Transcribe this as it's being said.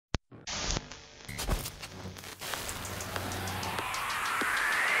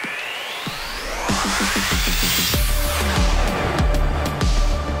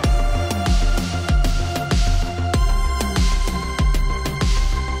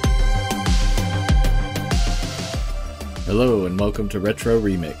Hello and welcome to Retro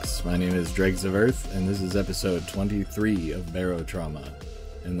Remix. My name is Dregs of Earth and this is episode 23 of Barotrauma.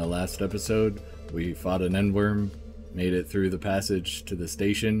 In the last episode, we fought an endworm, made it through the passage to the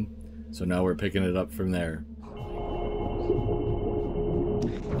station, so now we're picking it up from there.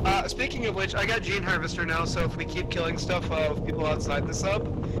 Speaking of which, I got Gene Harvester now, so if we keep killing stuff with people outside the sub,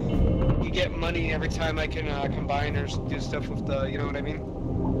 you get money every time I can combine or do stuff with the, you know what I mean?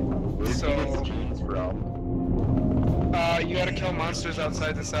 Where do you get genes from? You gotta kill monsters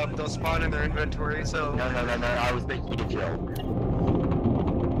outside the sub, they'll spawn in their inventory, so... No, I was making a joke.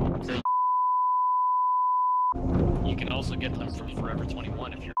 I'm saying... You can also get them from Forever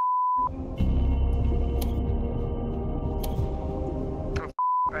 21 if you're...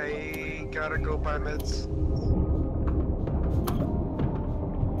 I gotta go buy meds.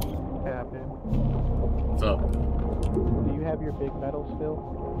 Captain, What's up? do you have your big metal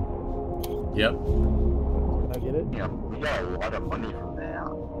still? Yep. Can I get it? Yeah, we got a lot of money from that.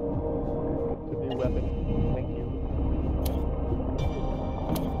 It's a new weapon. Thank you.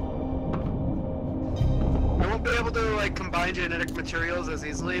 I won't be able to, like, combine genetic materials as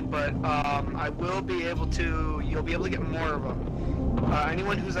easily, but, I will be able to... You'll be able to get more of them.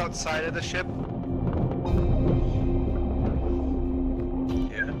 Anyone who's outside of the ship...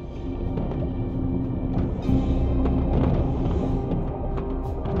 Yeah.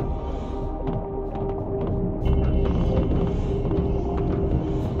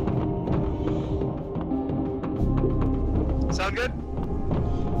 Sound good?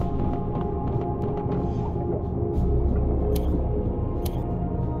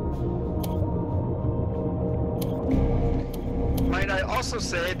 Might I also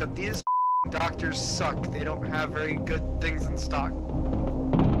say that these doctors suck. They don't have very good things in stock.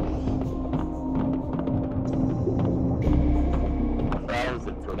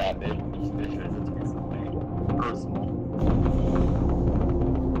 $1,000 for that mission. It's recently personal.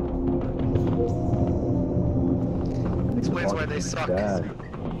 Explains why they suck. Yeah,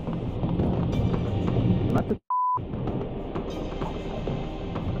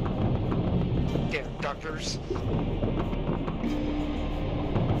 doctors.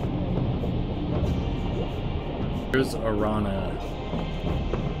 Here's Arana.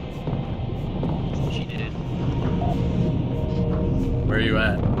 She did it. Where are you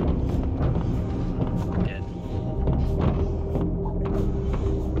at? Dead.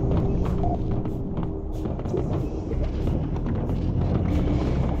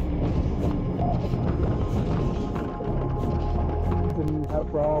 Out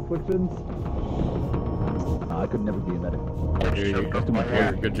for all push-ins. I could never be a medic. Here you go.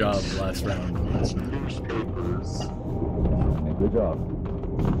 Here, good job last round. Newspapers. And good job.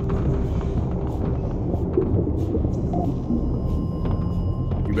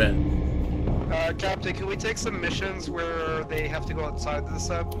 You bet. Captain, can we take some missions where they have to go outside the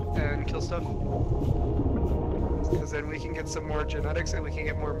sub and kill stuff? Because then we can get some more genetics and we can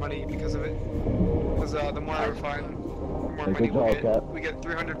get more money because of it. Because the more I refine, the more money Good job, Cap. we get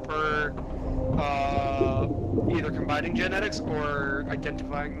 300 per either combining genetics or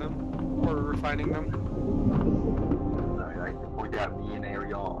identifying them or refining them. I can point out me and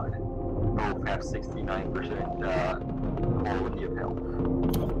Arion both have 69% quality of health.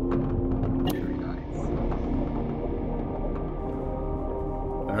 Very nice.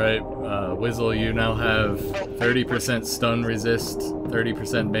 Alright, Wizzle, you now have 30% stun resist,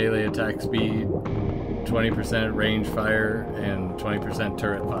 30% melee attack speed, 20% range fire, and 20%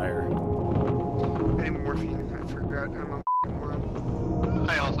 turret fire. Any morphine? I forgot. I'm a f***ing moron.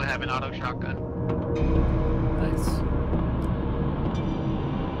 I also have an auto shotgun. Nice.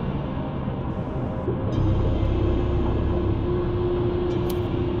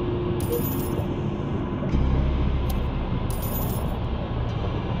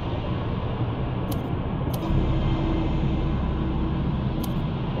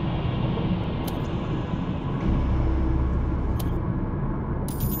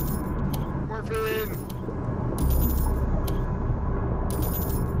 Morphine!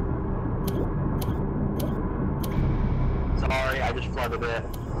 Sorry, I just flooded it.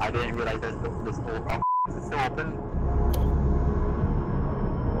 I didn't realize this whole is it still open?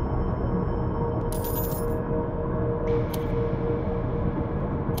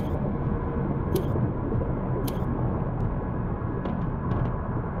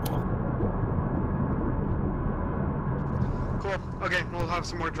 Cool. Okay, we'll have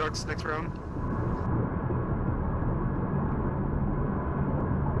some more drugs next round.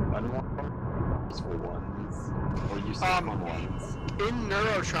 Useful ones. Or useful ones. In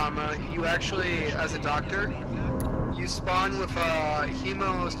Neurotrauma, you actually, as a doctor, You spawn with a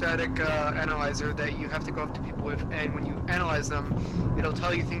hemostatic analyzer that you have to go up to people with, and when you analyze them, it'll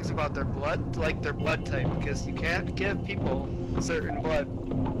tell you things about their blood, like their blood type, because you can't give people certain blood.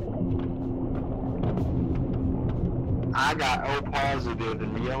 I got O positive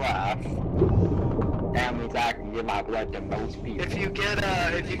in real life. That means I can give my blood to most people. If you get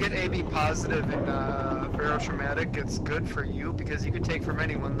AB positive in Barotraumatic, it's good for you because you could take from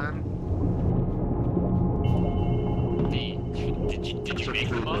anyone then. Did you make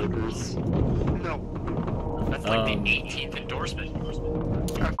them up? No. That's like the 18th endorsement.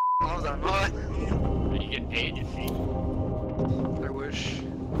 Hold on, what? You get paid. I wish.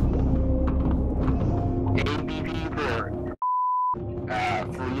 ABV for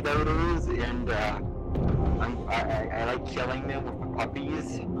freeloaders, and I like killing them with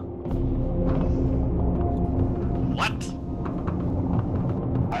puppies. What?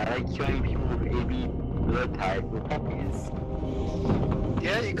 I like killing people with AB blood type with puppies.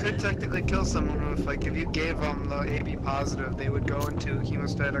 Yeah, you could technically kill someone with, like, if you gave them the AB positive, they would go into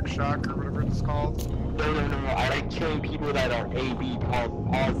hemostatic shock or whatever it's called. No. I like killing people that are AB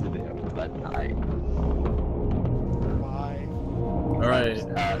positive blood type. Why? Alright,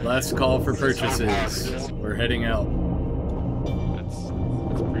 last call for purchases. We're heading out. That's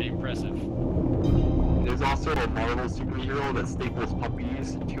pretty impressive. There's also a Marvel superhero that staples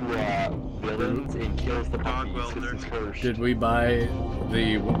puppies to villains and kills the puppies with his first. Did we buy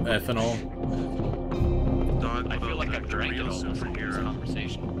the ethanol? I feel like I've drank it all from this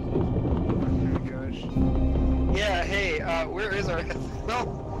conversation. Oh my gosh. Yeah, hey, where is our ethanol?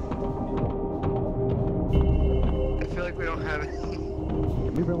 I feel like we don't have it.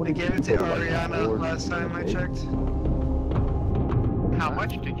 I gave it to Ariana last time I checked. How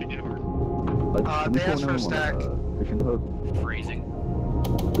much did you do? They asked for a stack. Fishing hook. Freezing.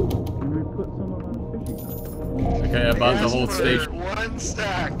 Can we put some on a fishing hook? Okay, I bought the whole station. One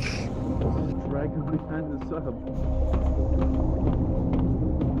stack. Drag him behind the sub.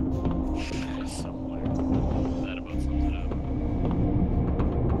 Somewhere. That about sums it up.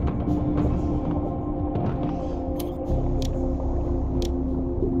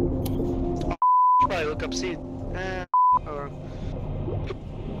 Should probably look up seed. Or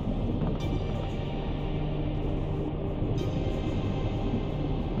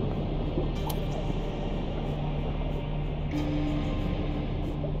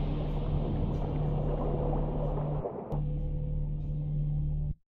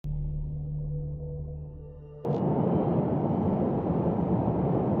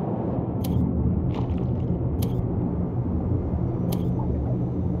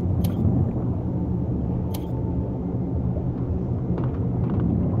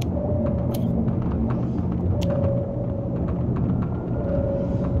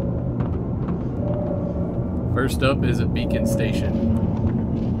First up is a beacon station.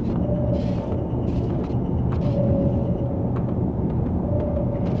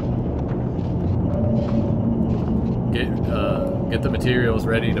 Get the materials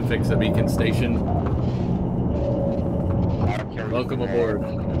ready to fix a beacon station. Welcome aboard.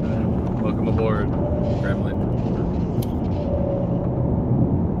 Welcome aboard, Gremlin.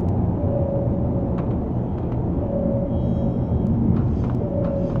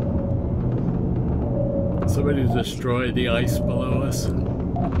 Somebody destroyed the ice below us.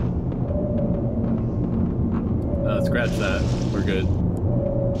 Scratch that. We're good.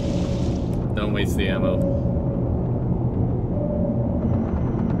 Don't waste the ammo.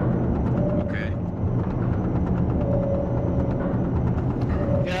 Okay.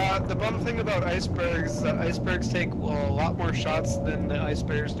 yeah, the bum thing about icebergs, icebergs take a lot more shots than the ice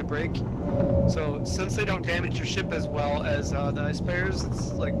barriers to break. So since they don't damage your ship as well as the ice barriers,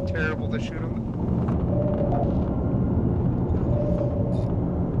 it's like terrible to shoot them.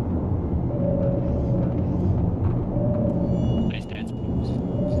 Nice dance moves.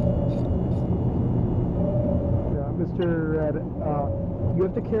 Yeah, Mr. Red, you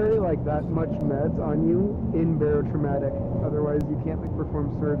have to carry like that much meds on you in barotraumatic, otherwise you can't like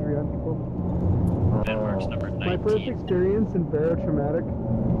perform surgery on people. Landmarks number 19. My first experience in barotraumatic,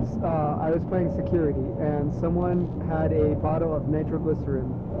 I was playing security and someone had a bottle of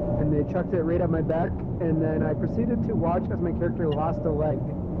nitroglycerin and they chucked it right at my back, and then I proceeded to watch as my character lost a leg.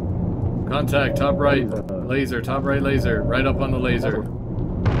 Contact, top right. Laser, top right laser. Right up on the laser.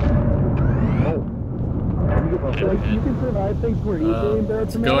 Like, you can survive things more easily in barotraumatic.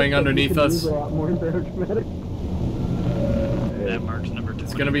 It's going but underneath you can us. lose a lot more in barotraumatic. Landmarks number 20.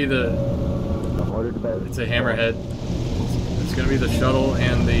 It's gonna be the... It's a hammerhead. It's gonna be the shuttle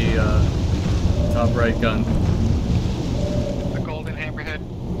and the top right gun. The golden hammerhead.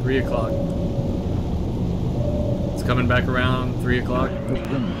 3 o'clock. It's coming back around 3 o'clock.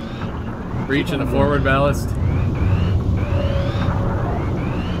 Breach in the forward ballast. I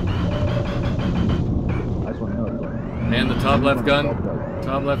just want to know. Man, the top left gun.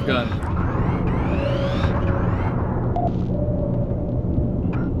 Top left gun.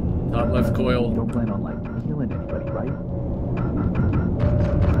 Top left coil. Don't plan on like killing anybody, right?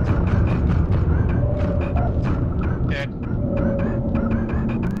 Dead.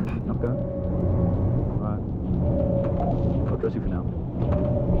 Okay. Alright. I'll trust you for now.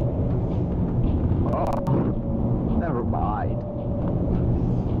 Oh, never mind.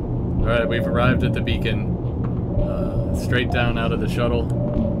 Alright, we've arrived at the beacon. Straight down out of the shuttle.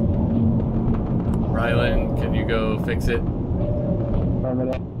 Rylan, can you go fix it? I can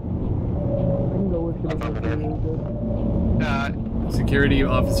go with you. Security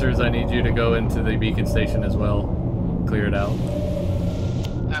officers, I need you to go into the beacon station as well. Clear it out.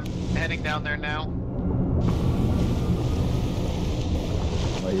 I'm heading down there now.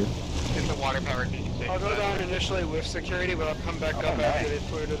 Right here. In the water powered beacon station. I'll go down initially with security, but I'll come back up after they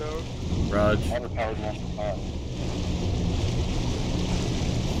put it out. Raj. Water powered one.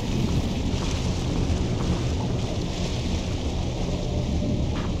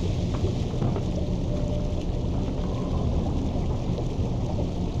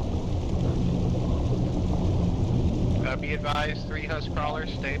 Be advised, 3 husk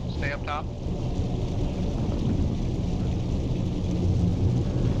crawlers, stay up top.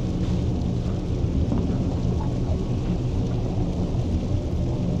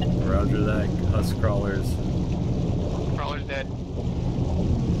 Roger that. Husk crawlers. Crawler's dead.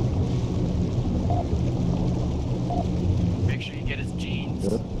 Make sure you get his jeans.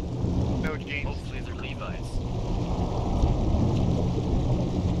 Good. No jeans. Hopefully they're Levi's.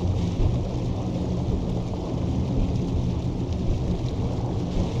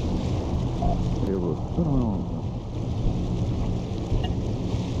 Here we go.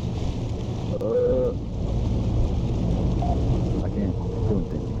 I can't do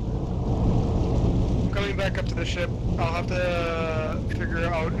anything. I'm coming back up to the ship. I'll have to figure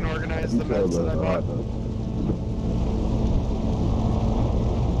out and organize the meds that I bought.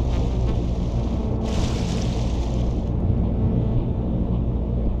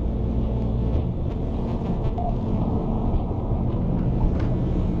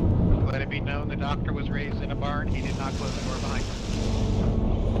 Let it be known the doctor was raised in a barn. He did not close the door behind him.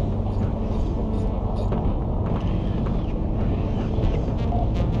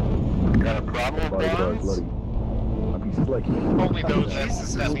 Got a problem, Bronze? I'd be slick. Only those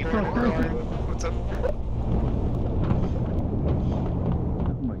that be What's up?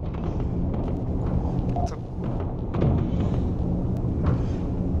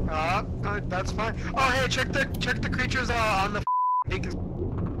 That's fine. Oh, hey, check the creatures on the beacon.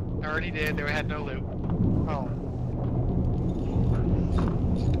 I already did. They had no loot. Oh.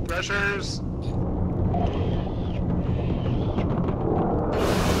 Pressures.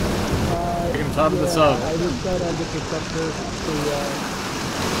 Take him top of the sub. I just got the protector to,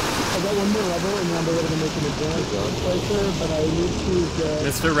 I got one more level and then I'm able to make an advance laser, but I need to get...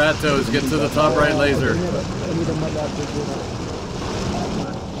 Mr. Rattoes, get to the top right laser. I need a mud after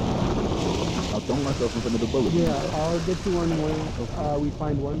I'll throw myself in front of the bullet. Yeah, I'll get you one when we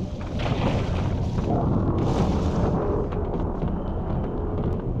find one.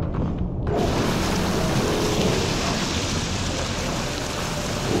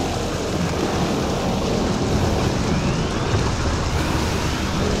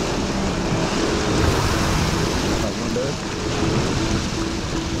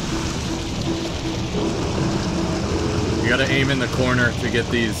 You gotta aim in the corner to get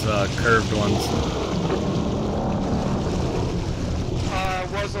these curved ones.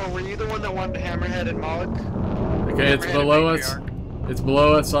 Wuzzle, were you the one that wanted Hammerhead and Moloch? Okay, it's below us. It's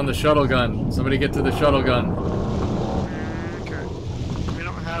below us on the shuttle gun. Somebody get to the shuttle gun. Okay. We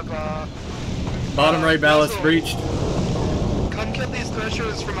don't have, Bottom right ballast Wuzzle, breached. Come kill these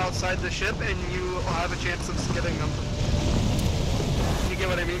threshers from outside the ship and you will have a chance of skidding them. You get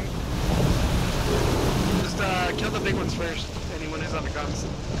what I mean? Just, kill the big ones first. Anyone who's on the guns.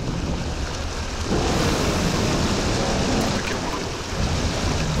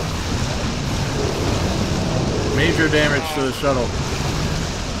 Major damage to the shuttle.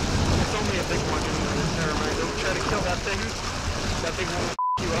 It's only a big one. Never mind. Don't try to kill that thing. That thing will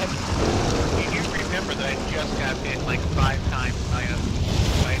you up. You remember that I just got hit like 5 times by a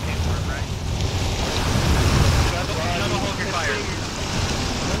handworm, right? Shuttle, hold your fire.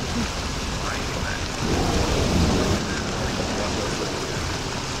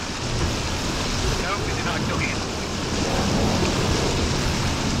 No, we did not kill him.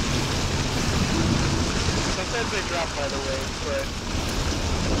 Sometimes they drop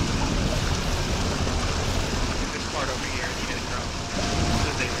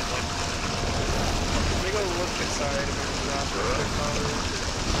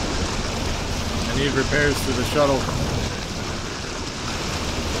need repairs to the shuttle.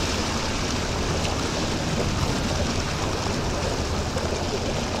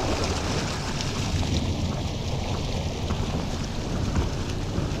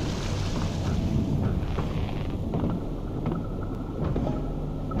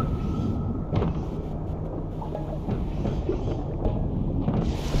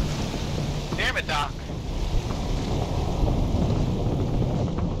 Damn it, Doc.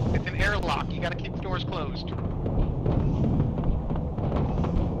 It's an airlock. You gotta keep the doors closed.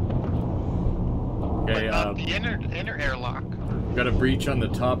 Okay, But not the inner airlock. got a breach on the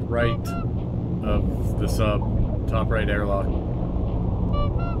top right of the sub. Top right airlock.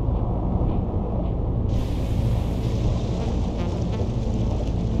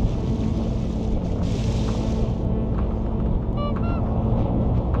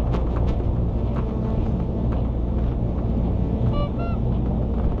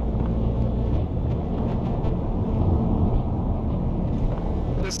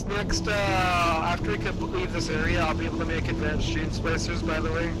 This next, after we could leave this area, I'll be able to make advanced gene splicers, by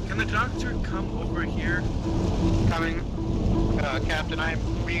the way. Can the doctor come over here? Coming. Captain, I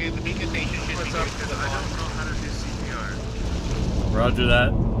am reading the beacon station. Should What's be up? good to the I lawn. don't know how to do CPR. Roger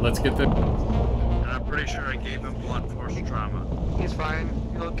that. Let's get the... And I'm pretty sure I gave him blunt force trauma. He's fine.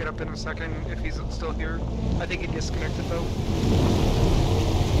 He'll get up in a second if he's still here. I think he disconnected though.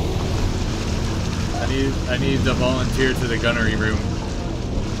 I need to volunteer to the gunnery room.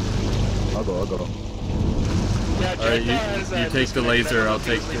 I'll go. Yeah, Alright, you take the laser, I'll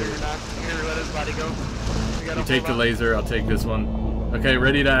take the... Here, let his body go. We gotta You take the hold on. laser, I'll take this one. Okay,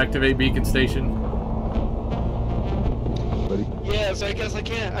 ready to activate beacon station? Ready? Yeah, so I guess I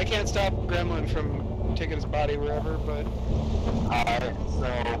can't stop Gremlin from taking his body wherever, but Alright, so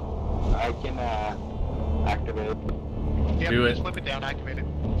I can activate. Yep, Do it. just flip it down, activate it.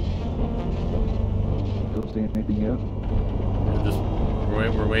 Don't see anything yet.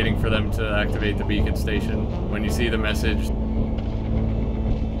 We're waiting for them to activate the beacon station. When you see the message,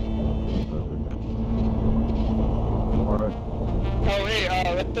 Alright. oh hey,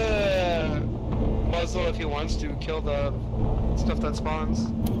 let the muzzle if he wants to kill the stuff that spawns.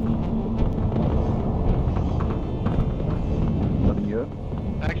 Nothing yet?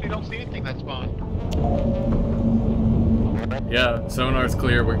 I actually don't see anything that spawned. yeah, sonar's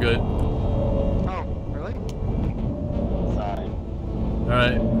clear, we're good. Oh, really? Sign.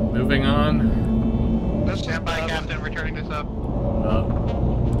 Alright, moving on. That's Stand by, Captain, returning this up.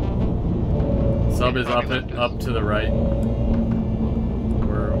 Sub is up to the right.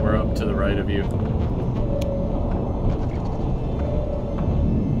 We're up to the right of you. You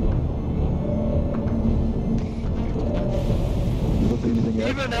don't see anything yet?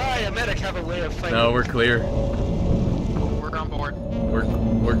 Even I, a medic, have a way of fighting. No, we're clear. We're on board.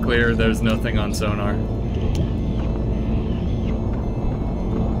 We're clear. There's nothing on sonar. Can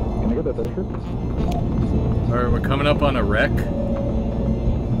I get that picture? Alright, we're coming up on a wreck.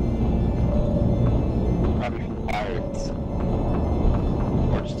 Probably from pirates.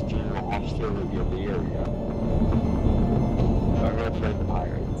 Or just a general hostility of the area. I'm gonna play the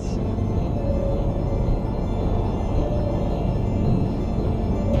pirates.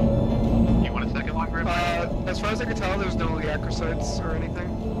 You want a second one, Grim? As far as I can tell, there's no acrocytes or anything.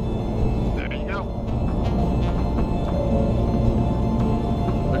 There you go.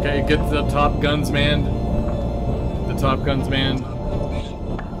 Okay, get the top guns manned. The top guns manned. Be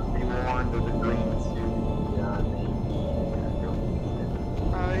warned of the green suit.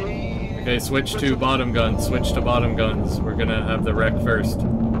 Okay, switch to bottom guns. Switch to bottom guns. We're gonna have the wreck first.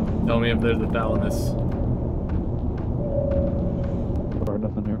 Tell me if there's a thalamus. Alright,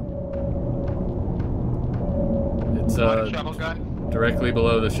 nothing here. It's Shuttle gun. directly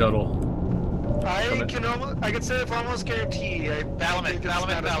below the shuttle. I can say if almost guarantee. Thalamus.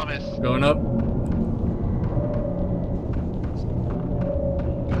 Going up.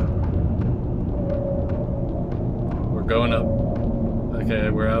 We're going up. Okay,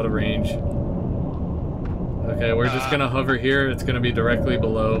 we're out of range. Okay, we're just gonna hover here. It's gonna be directly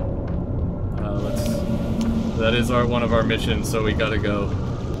below. That is one of our missions, so we gotta go.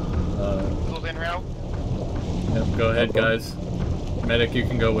 Missiles en route. Yep, go ahead, guys. Medic, you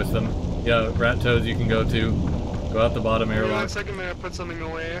can go with them. Yeah, Rat Toes, you can go too. Go out the bottom Give me 1 airlock. second, may I put something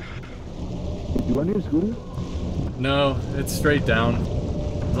away? You want to use scooter? No, it's straight down.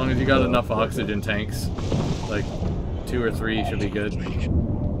 As long as you got enough oxygen tanks. Like 2 or 3 should be good.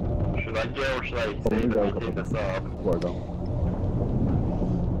 Should I go or should I we stay got a and couple. take this up? Where go?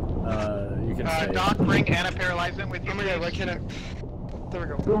 You can stay. Doc, bring Anna Paralyze them with you. Oh my god, why please. can't I? There we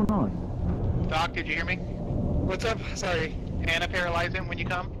go. What's going on? Doc, did you hear me? What's up? Sorry. Anna paralyze him when you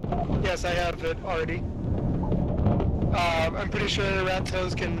come? Yes, I have it already. I'm pretty sure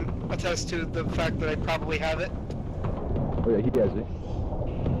Raptos can attest to the fact that I probably have it. Oh yeah, he has it.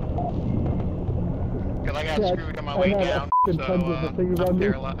 Because I got Yeah, screwed on my I way have down, f***ing so tons of the things on me.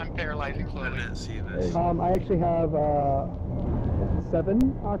 I'm paralyzing I slowly. didn't see this. I actually have 7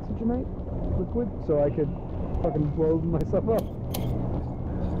 oxygenite liquid, so I could fucking blow myself up.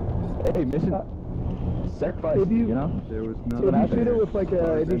 Hey, mission. Sacrifice, if you- you know? There was If nothing you shoot it with like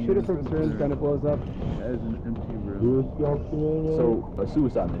a, if you shoot it from a syringe gun, it blows up. As an empty room. So, a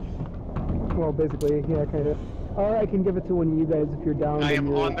suicide mission. Well, basically, yeah, kind of. Or I can give it to one of you guys if you're down I and am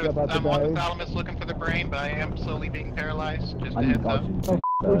you're on the about to I'm on the die. thalamus looking for the brain, but I am slowly being paralyzed. Just a I need heads up. oxygen.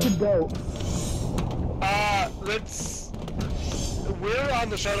 Oh, we should go. We're on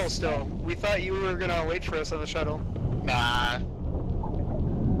the shuttle still. We thought you were gonna wait for us on the shuttle. Nah.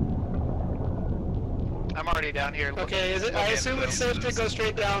 I'm already down here. Okay, is it? I assume it's safe to go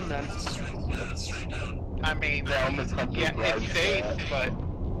straight down then. I mean, yeah, it's safe, but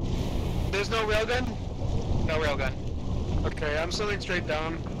There's no railgun? no railgun. Okay, I'm swimming straight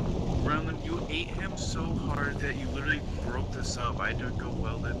down. Brandon, you ate him so hard that you literally broke the sub. I had to go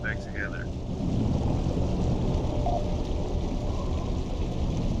weld it back together.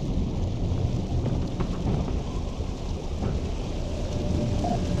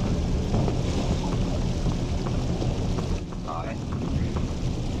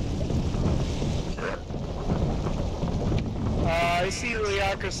 I see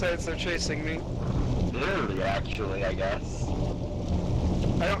Leocrisites are chasing me. Literally, actually, I guess.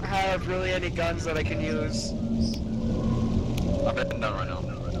 I don't have really any guns that I can use. I'm heading down right now.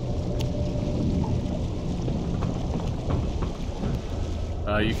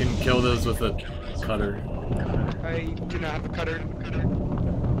 You can kill those with a cutter. I do not have a cutter.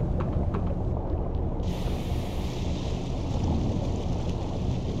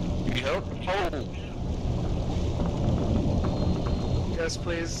 Need help? Oh! Yes,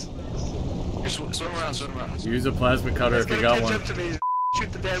 please. Just swim around, swim around. Use a plasma cutter It's if you gonna got catch one. up to me.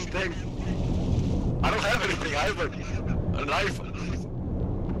 Shoot the damn thing. I don't have anything, I have a knife.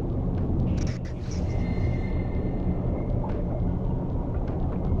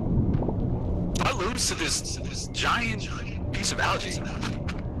 I lose to this giant piece of algae.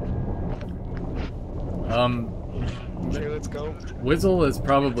 Okay, let's go. Wizzle is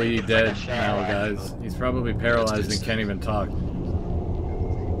probably dead now, guys. He's probably paralyzed and can't even talk.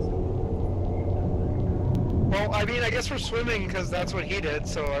 Well, I mean, I guess we're swimming because that's what he did,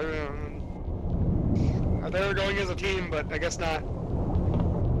 so they were going as a team, but I guess not.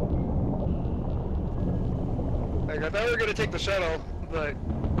 Like, I thought we were gonna take the shuttle, but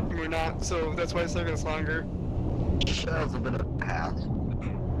we're not, so that's why it's taking us longer. Shuttle's a bit of a path.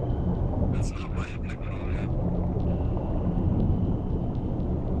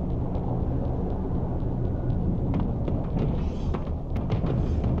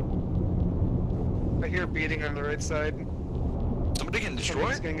 I hear beating on the right side. Somebody getting Somebody's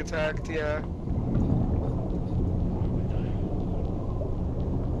destroyed? getting attacked, yeah.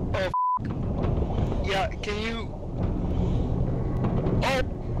 Oh, yeah, can you... Oh!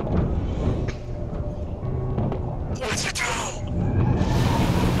 What's it do?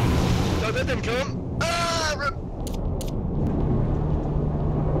 Don't let them kill him! Ah! Rip!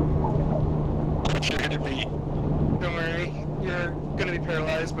 Should it be? Don't worry, you're gonna be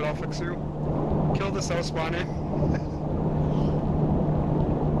paralyzed, but I'll fix you. Kill the cell spawner.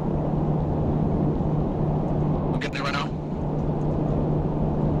 I'm getting there right now.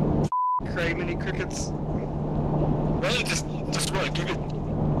 Cray mini crickets. Really? Just run, keep it.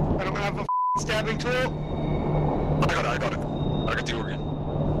 I don't have a stabbing tool. I got it. I got the organ.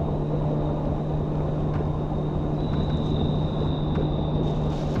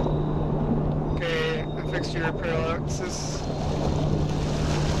 Okay, I fixed your paralysis.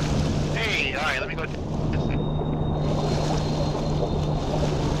 Hey, alright, let me go.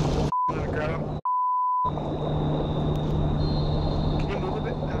 I'm gonna grab him. Can you move a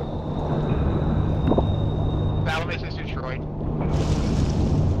bit? No. Thalamus is destroyed.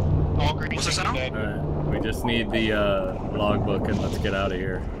 All green What's the things are sound? dead. Alright, we just need the logbook and let's get out of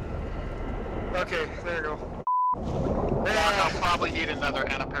here. Okay, there you go. I'll probably need another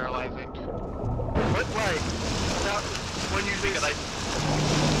anti-paralyzing. What? Why? Now, when you think It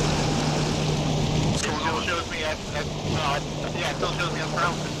still shows me as yeah, it still shows me as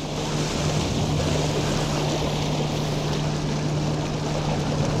paralysis.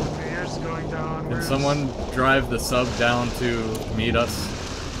 okay, yours is going down. Can someone drive the sub down to meet us?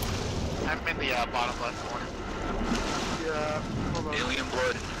 I'm in the bottom left corner. Yeah, hold on. Alien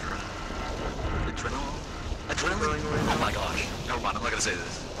blood. Adrenaline. Going away Oh now. my gosh. Never mind, I'm not gonna say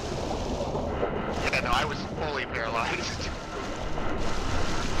this. Yeah, no, I was fully paralyzed.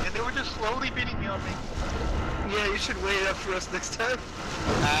 And they were just slowly beating me on me. Yeah, you should wait up for us next time.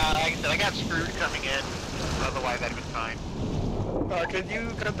 Like I said, I got screwed coming in. Otherwise, I'd have been fine. Could you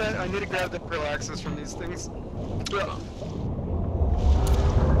cut that? I need to grab the pearl access from these things. Yeah.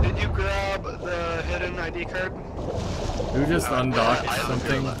 Did you grab the hidden ID card? Who just undocked I have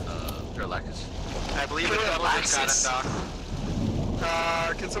something? I Parallax. believe the shuttle just got Parallaxis.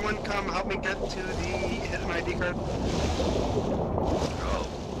 undocked. Can someone come help me get to the hidden ID card? Oh.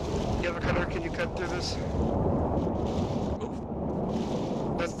 You have a cutter? Can you cut through this?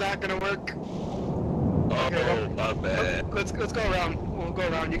 That's not gonna work. Oh, my bad. Let's go around. We'll go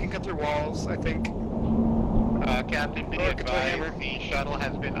around. You can cut through walls, I think. Captain, be Or control advised, hammer. the shuttle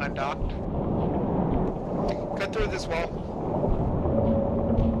has been undocked. Cut through this wall.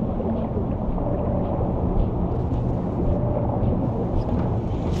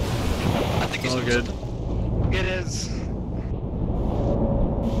 I think It's he's all good. It is.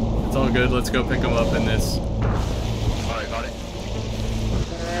 It's all good. Let's go pick them up in this. Alright, got it.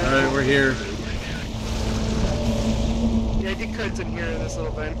 Alright, we're here. The ID card's in here in this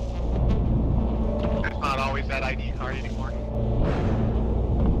little bin. It's not always that ID card anymore.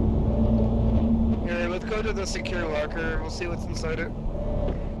 Here, let's go to the secure locker. We'll see what's inside it.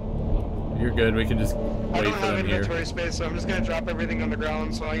 You're good. We can just I wait don't for have them here. inventory space, so I'm just gonna drop everything on the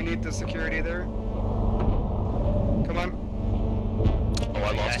ground, so I need the security there. Come on. Oh, I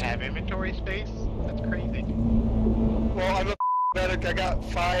I lost have him. inventory space? That's crazy. Well, I'm a medic. I got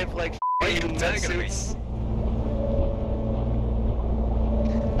 5, like, Why are you med tagging me? suits.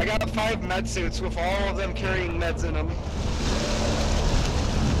 I got 5 med suits with all of them carrying meds in them.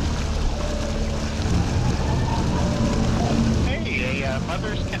 Hey, a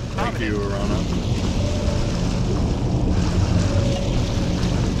mother's Thank providence. you, Arana.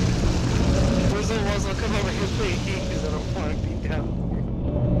 Wuzzle, come over here, please. I don't want to be down.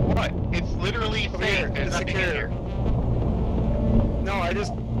 What? It's literally Over safe. here, There's it's nothing in secure. here. No, I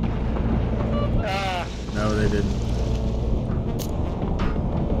just... No, they didn't.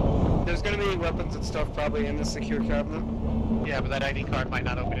 There's gonna be weapons and stuff probably in the secure cabinet. Yeah, but that ID card might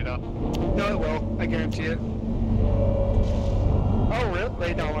not open it up. No, it will. I guarantee it. Oh, really?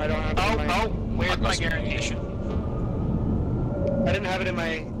 Wait, no, I don't have it in my... Where's my Must be guarantee? mission. I didn't have it in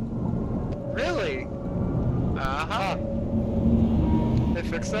my... Really? Uh-huh. They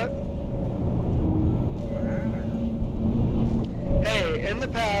fixed that? Hey, in the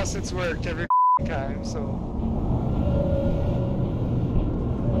past, it's worked every time, so...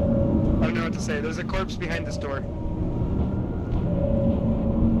 I don't know what to say. There's a corpse behind this door.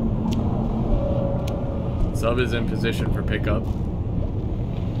 Sub is in position for pickup.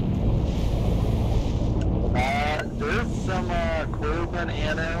 There's some coil gun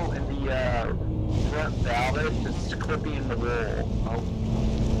ammo in the front ballot that's clipping in the wall. Oh,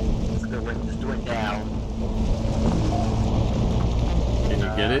 just went down. Can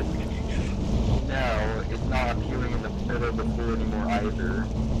you get it? No, it's not appearing in the middle of the floor anymore either.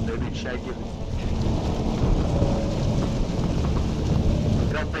 Maybe check it.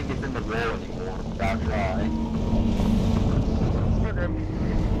 I don't think it's in the wall anymore. I'll try. Okay.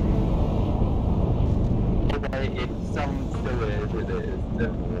 Okay, it some still is. It is in the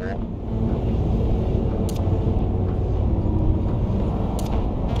wall.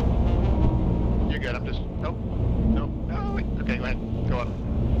 You're good. I'm just... Nope. Nope. No, wait. Okay, go ahead. Go up.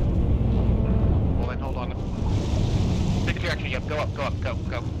 Well, then hold on. Pick a direction. Yep, go up, go up, go,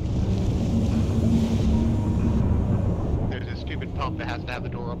 go. There's a stupid pump that has to have the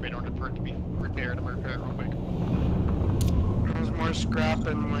door open in order for it to be repaired. I'm gonna repair it real quick. There's more scrap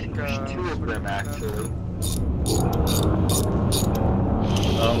and like, There's 2 of them actually.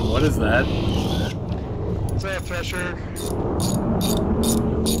 What is that? Is that a thresher?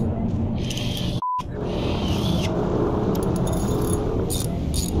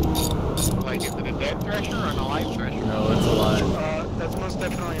 Like, is it a dead thresher or an alive thresher? No, it's alive. That's most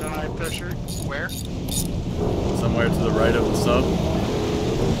definitely an eye thresher. Where? Somewhere to the right of the sub.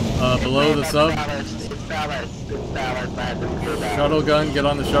 Below the sub. It's balanced. I have to clear that. Shuttle gun, get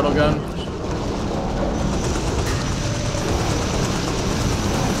on the shuttle gun.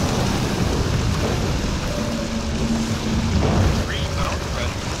 Three mount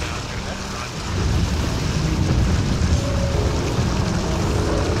thresher down here. That's not...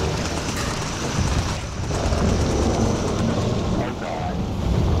 Oh god.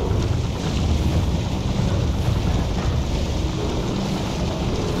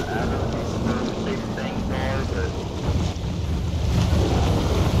 I don't know what these things are, but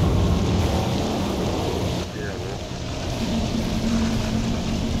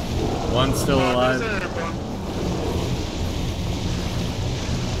still alive. There's a bomb.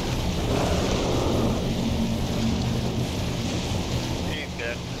 He's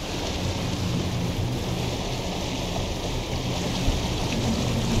dead.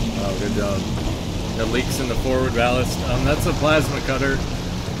 Oh, good job. Got leaks in the forward ballast. That's a plasma cutter.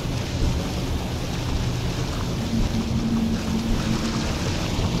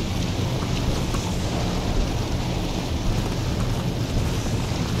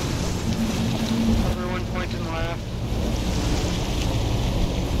 Everyone point and laugh.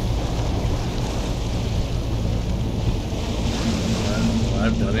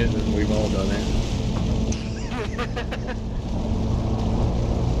 I've done it. We've all done it.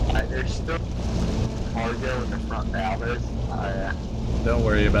 There's still cargo in the front ballast. Don't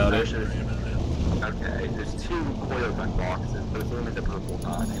worry about it. Okay, there's 2 coil gun boxes, but it's only the purple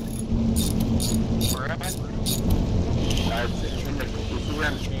kind. Where am I? It's in the, you see where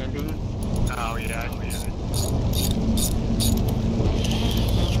I'm standing? Oh, yeah, I see it.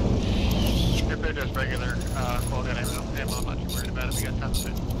 If they're just regular, coil gun ammo, I'm not too worried about it. We got tons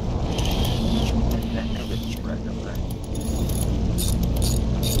of it. And it's regular.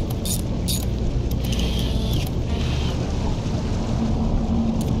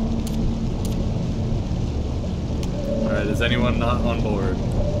 Alright, is anyone not on board?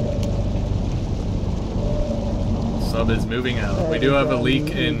 Sub is moving out. We do have a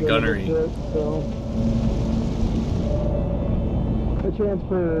leak in gunnery. The chance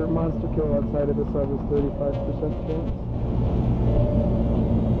for monster kill outside of the sub is 35% chance.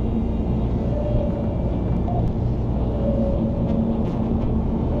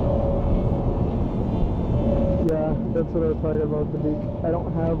 Yeah, that's what I was talking about, the leak. I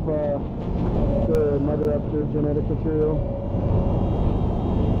don't have the mother after genetic material.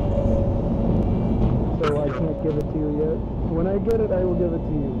 So I can't give it to you yet. When I get it, I will give it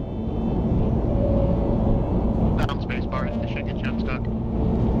to you. Down spacebar, it should get you unstuck.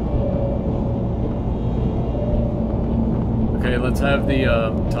 Okay, let's have the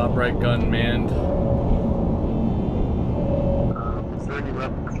top right gun manned. Is there any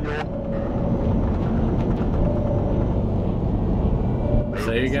weapon fuel?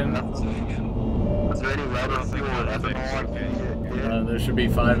 Say again? Is there any weapon fuel or ethanol? There should be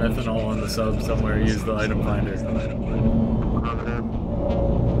 5 ethanol on the sub somewhere. Use the item finder.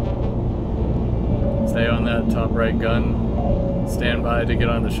 Stay on that top right gun. Stand by to get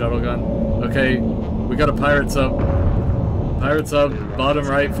on the shuttle gun. Okay, we got a pirate sub. Pirate sub, bottom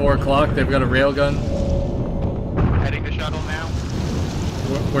right, 4 o'clock. They've got a rail gun. Heading to shuttle now.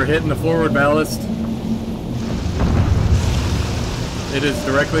 We're hitting the forward ballast. It is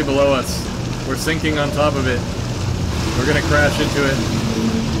directly below us. We're sinking on top of it. We're gonna crash into it.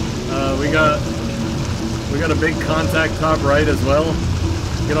 We got a big contact top right as well.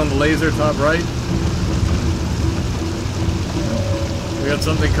 Get on the laser top right. We got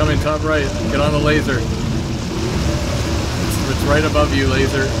something coming top right. Get on the laser. It's right above you,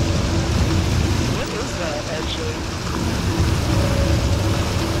 laser. What is that, actually?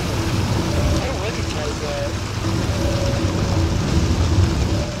 I don't recognize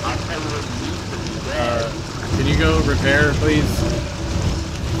that. Can you go repair, please?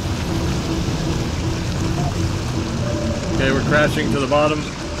 Okay, we're crashing to the bottom.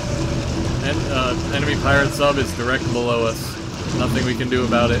 And enemy pirate sub is direct below us. Nothing we can do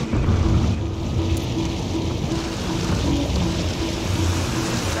about it.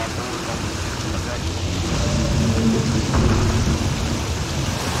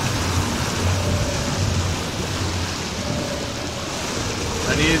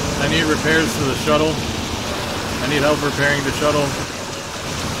 I need repairs to the shuttle. I need help repairing the shuttle.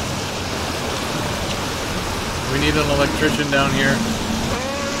 We need an electrician down here.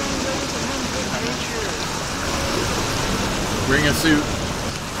 Bring a suit.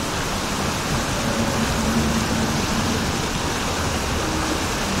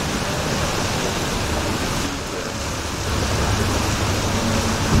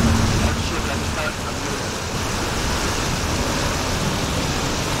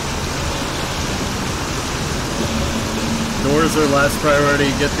 Doors are last priority.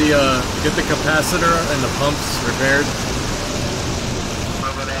 Get the capacitor and the pumps repaired.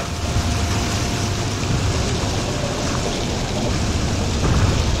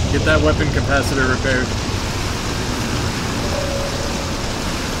 Get that weapon capacitor repaired.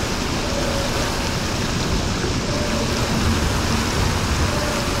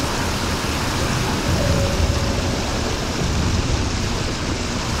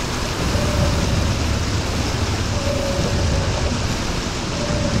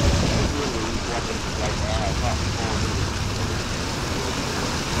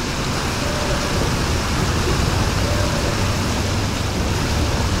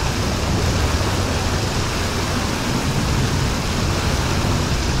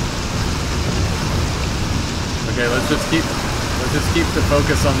 Let's just keep the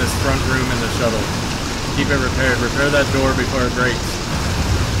focus on this front room in the shuttle. Keep it repaired. Repair that door before it breaks.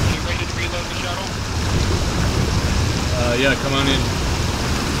 Are you ready to reload the shuttle? Yeah, come on in.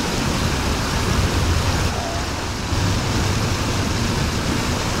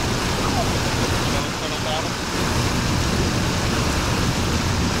 Shuttle battle?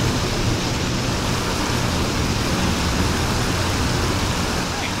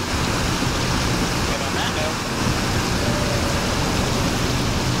 And on that note,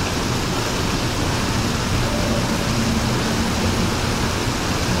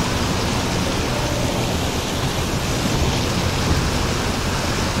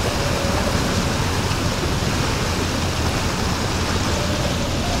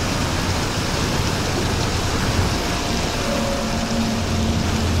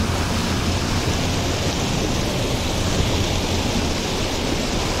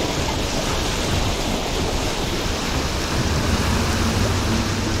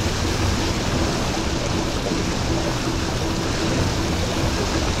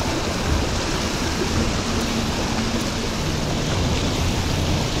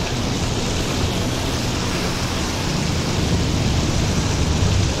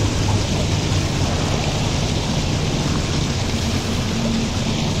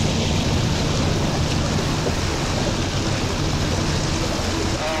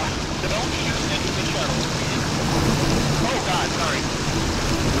 don't shoot into the shuttle. Oh god, sorry.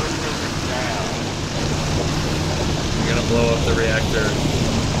 We're gonna blow up the reactor.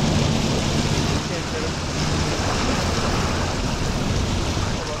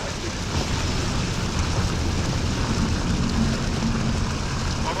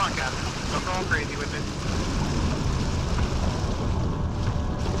 Hold on, Captain. Don't go all crazy with it.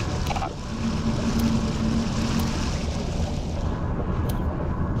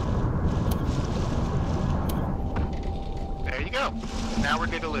 There you go. Now we're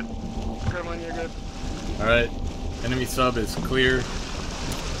good to live. Gremlin, you're good. Alright. Enemy sub is clear. Is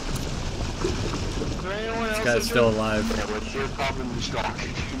there anyone else? This guy's still alive. Yeah, what's your problem, Stock?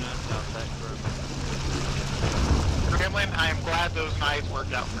 Gremlin, I am glad those knives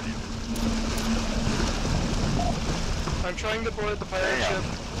worked out for you. I'm trying to board the pirate ship.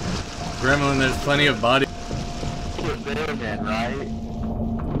 Gremlin, there's plenty of body. You're there then, right?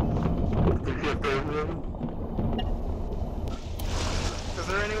 Think you're there with him? Is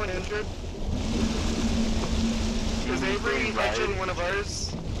there anyone injured? Is Avery mentioned one of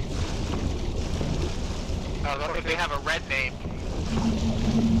ours? Oh, if they have a red name.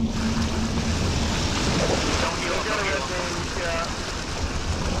 Don't heal They've got a red name, yeah.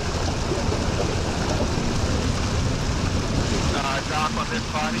 Doc on this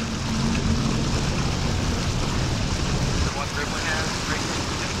body. The one Gremlin has, right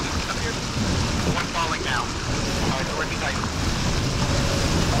up here. The one falling now. Dorothy Titan.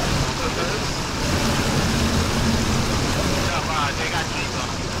 No, they got cheese on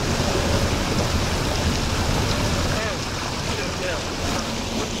them.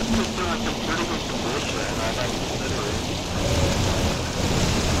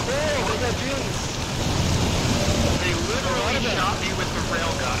 They got jeans. They literally shot me with the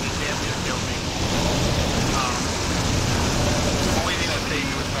railgun and damn near killed me. Only thing I'd say to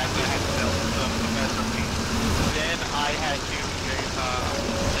you is that I had to build some SOP. Then I had to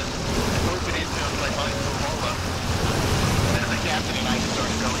just open into him like my Coca-Cola. And the captain and I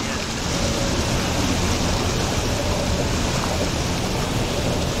started going in.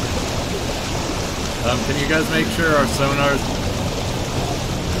 Can you guys make sure our sonars...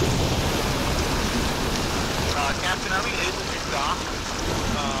 Captain, are we able to dock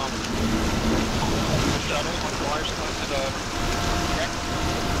the shuttle on Mars onto the deck?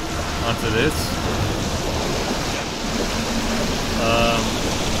 onto this?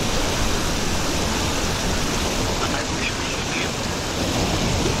 I believe we should be able to.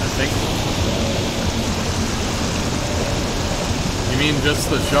 I think... You mean just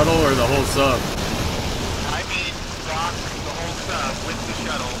the shuttle or the whole sub? I mean, dock the whole sub with the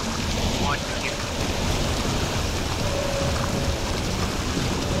shuttle onto here.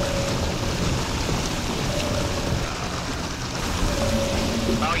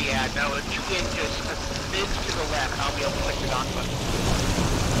 Oh yeah, no, if you get just a smidge to the left, I'll be able to click the dock button.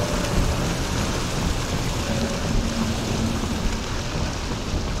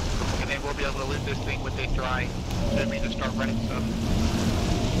 And then we'll be able to loot this thing with it dry. Then we just start running stuff.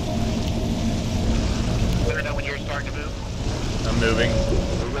 Let her know when you're starting to move. I'm moving.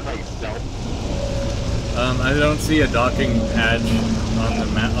 Moving like stealth. I don't see a docking patch on the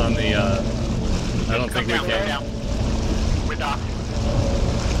map. On the. I don't think we Come can. down. We're docked.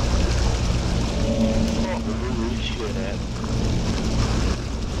 Shit.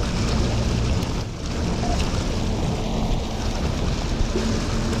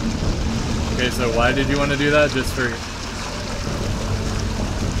 Okay, so why did you want to do that? Just for...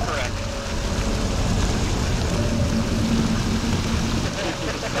 Correct.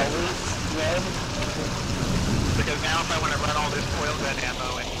 Because now if I want to run all this oil gun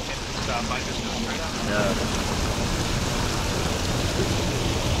ammo and stuff, I just go straight up. Yeah.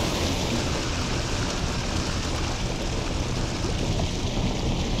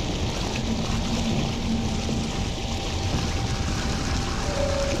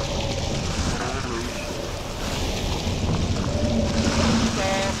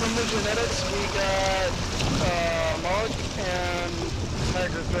 From the genetics, we got Mog and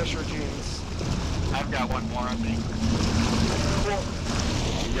Tiger Fisher genes. I've got one more on me. Cool.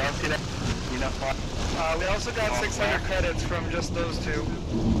 Y'all see that? You know what? We also got 600 credits from just those two.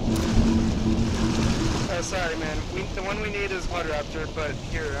 Sorry, man. The one we need is Mud Raptor, but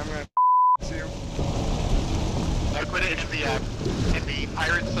here, I'm gonna you. I put it in the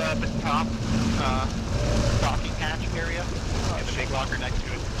pirate sub top docking hatch area, in the big locker next to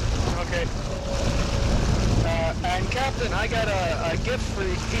it. Okay. And Captain, I got a gift for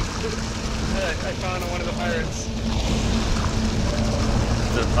you that I found on one of the pirates.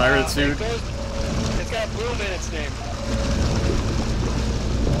 The pirate suit? It's got Bloom in its name.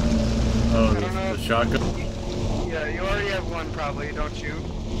 Oh, I don't know the shotgun? Yeah, you already have one probably, don't you?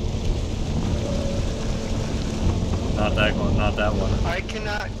 Not that one, not that one. I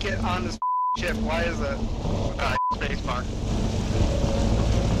cannot get on this ship. Why is that? Spacebar.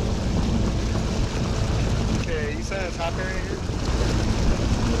 Okay, you said it's top area here?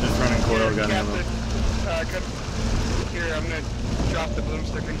 Just running coil Here, gun ammo. Captain, here, I'm gonna drop the bloom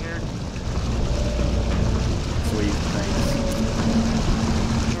stick in here. Sweet, thanks.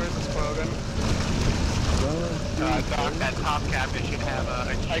 Where's this coil gun? Doc, that top cabinet should have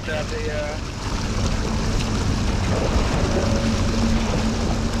a I grabbed a,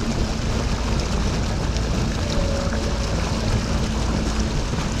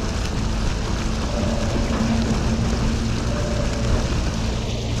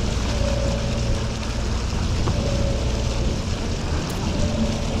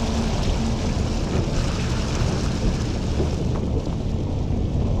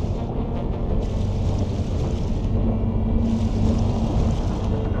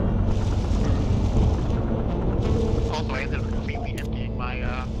 Also, I ended up completely emptying my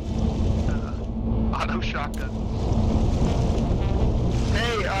auto shotgun.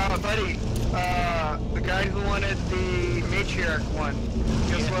 Hey, buddy, the guy who wanted the matriarch one,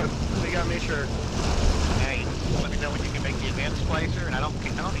 guess what? We got matriarch. Hey, let me know when you can make the advanced splicer, and I don't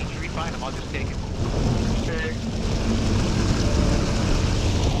need you to refine them. I'll just take it. Okay.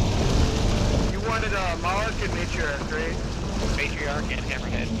 You wanted Moloch and matriarch, right? Matriarch and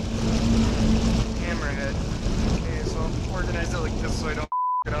Hammerhead. Hammerhead. Okay, so I'll organize it like this so I don't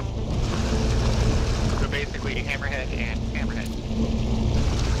it up. So basically, Hammerhead and Hammerhead.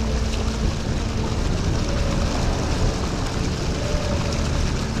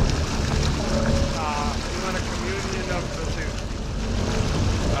 You want a communion of the two?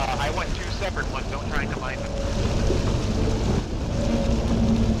 I want two separate ones. Don't try and combine them.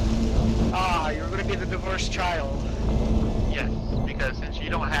 You're gonna be the divorced child. Yes, because since you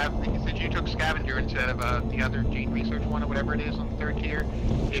took Scavenger instead of the other gene research one or whatever it is on the third tier,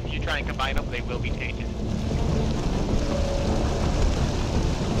 if you try and combine them, they will be tainted.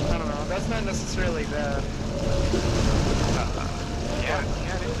 I don't know, that's not necessarily bad. Yeah,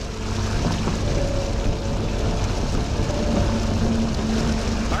 it is.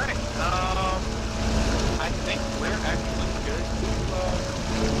 Alright, I think we're actually good.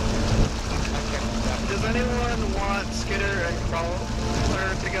 Does anyone want Skitter and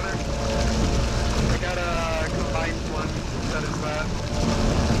Crawler together? I got a combined one that is that.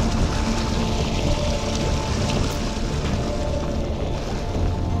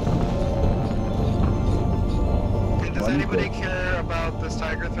 And does anybody care about this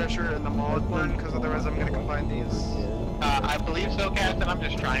Tiger Thresher and the Moloch one? Because otherwise I'm going to combine these. I believe so, Captain. I'm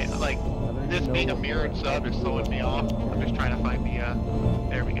just trying, like, this being a mirrored sub is throwing me off. I'm just trying to find the,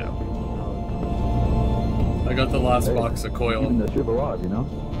 there we go. I got the last box of coil. Even the ship alive, you know?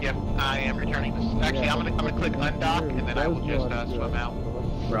 Yep, I am returning this. Actually, I'm gonna click undock, and then I will just swim out.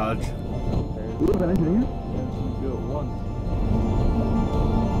 Raj. Who was an engineer?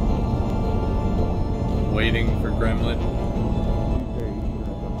 Waiting for Gremlin.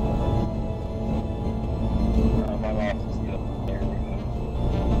 My boss is still there.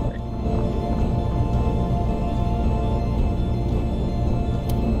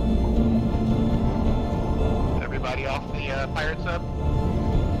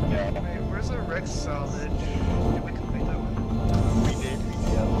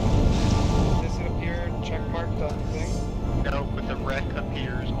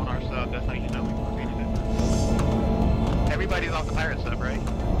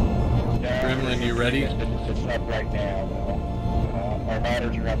 ready? It's up right now, though. Our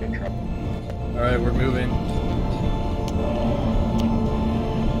ladders are up in trouble. Alright, we're moving.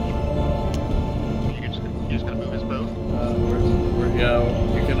 You're just gonna move his boat? Yeah,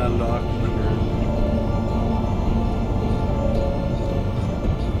 you can undock when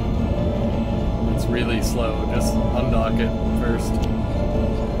you're... It's really slow, just undock it first.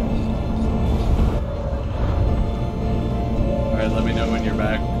 Alright, let me know when you're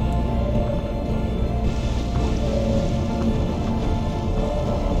back.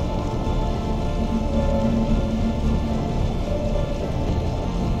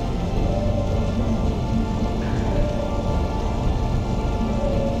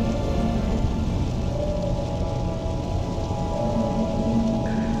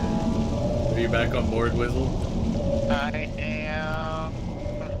 Back on board, Whizzle? I am...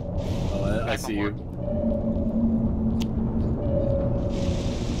 Oh, I see you.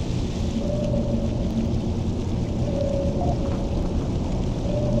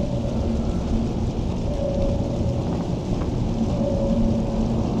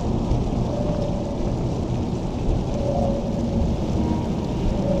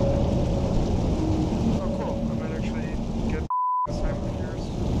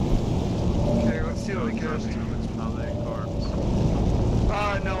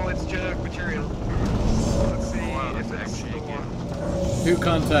 Two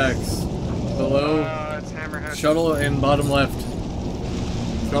contacts. Below. It's Hammerhead. Shuttle in bottom left.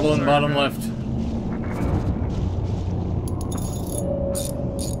 Shuttle in bottom left.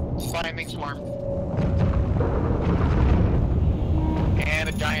 Spine swarm. And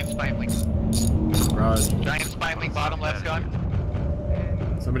a giant spine link. Raj. Giant spine link, bottom left gun.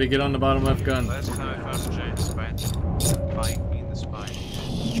 Somebody get on the bottom left gun. Last time I found a giant spine. Bite me in the spine.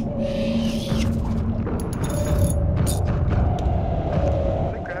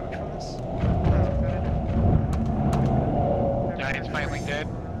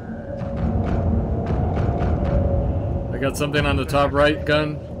 I got something on the top right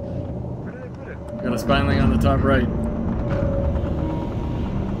gun. Where did I put it? Got a spineling on the top right.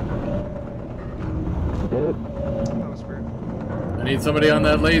 That was weird. I need somebody on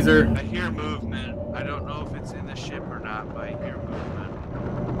that laser. I hear movement. I don't know if it's in the ship or not, but I hear movement.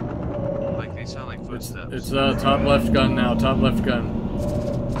 Like they sound like footsteps. It's top left gun now. Top left gun.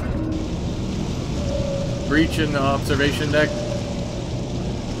 Breach in the observation deck.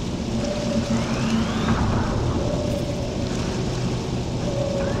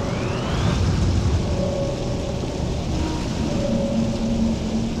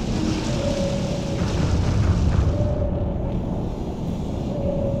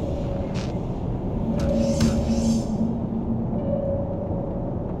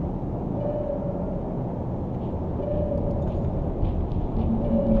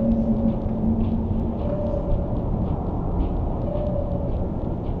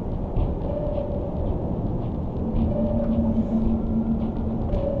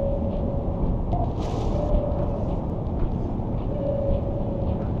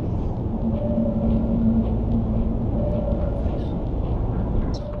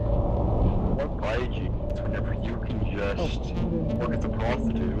 Work as a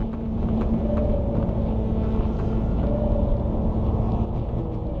prostitute.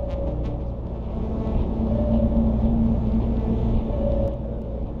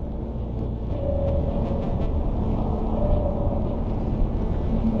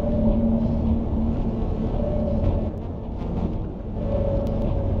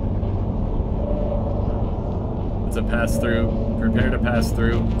 It's a pass through. Prepare to pass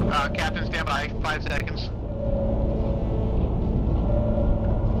through. Captain, stand by. 5 seconds.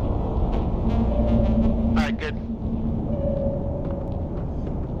 Alright, good.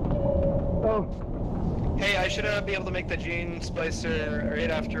 Oh. Hey, I should be able to make the gene splicer right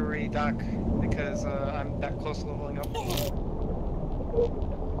after we dock, because I'm that close to leveling up.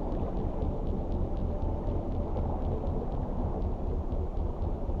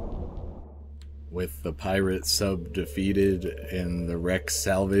 With the pirate sub defeated and the wreck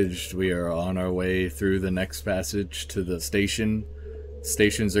salvaged, we are on our way through the next passage to the station.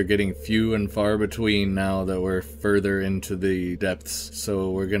 Stations are getting few and far between now that we're further into the depths, so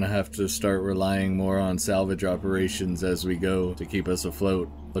we're gonna have to start relying more on salvage operations as we go to keep us afloat.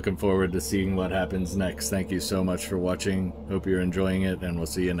 Looking forward to seeing what happens next. Thank you so much for watching. Hope you're enjoying it, and we'll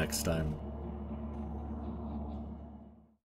see you next time.